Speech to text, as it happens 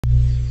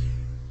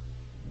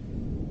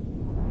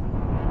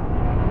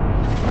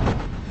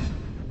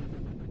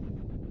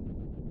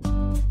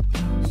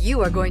You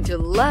are going to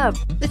love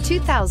the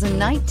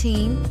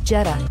 2019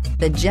 Jetta.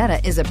 The Jetta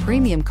is a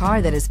premium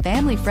car that is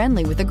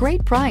family-friendly with a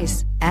great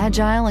price,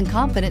 agile and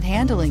confident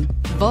handling.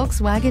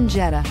 Volkswagen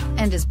Jetta,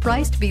 and is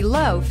priced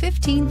below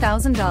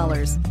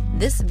 $15,000.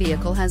 This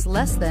vehicle has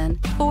less than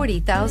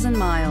 40,000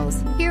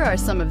 miles. Here are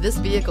some of this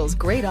vehicle's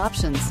great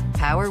options: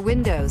 power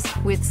windows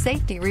with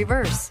safety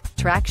reverse,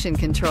 traction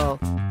control,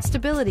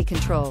 stability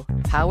control,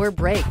 power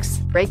brakes,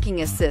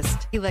 braking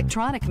assist,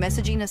 electronic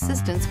messaging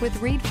assistance with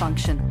read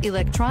function,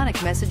 electronic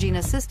messaging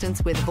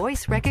assistance with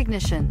voice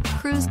recognition,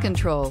 cruise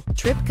control,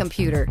 trip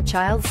computer,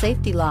 child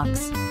safety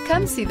locks.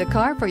 Come see the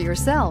car for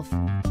yourself.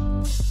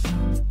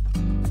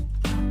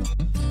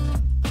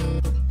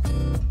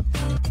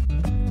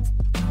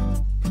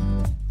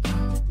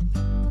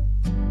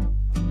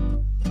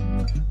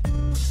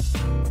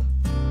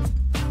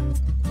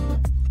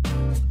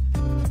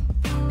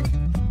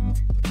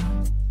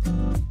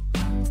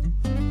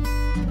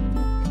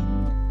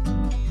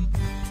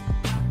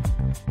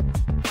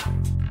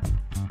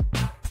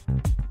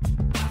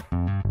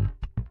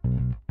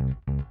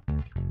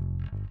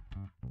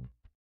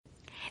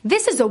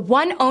 This is a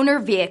one-owner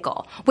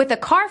vehicle with a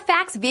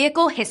Carfax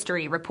Vehicle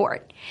History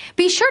Report.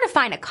 Be sure to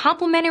find a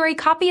complimentary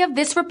copy of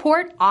this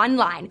report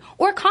online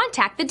or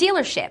contact the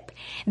dealership.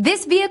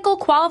 This vehicle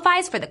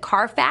qualifies for the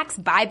Carfax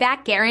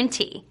Buyback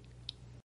Guarantee.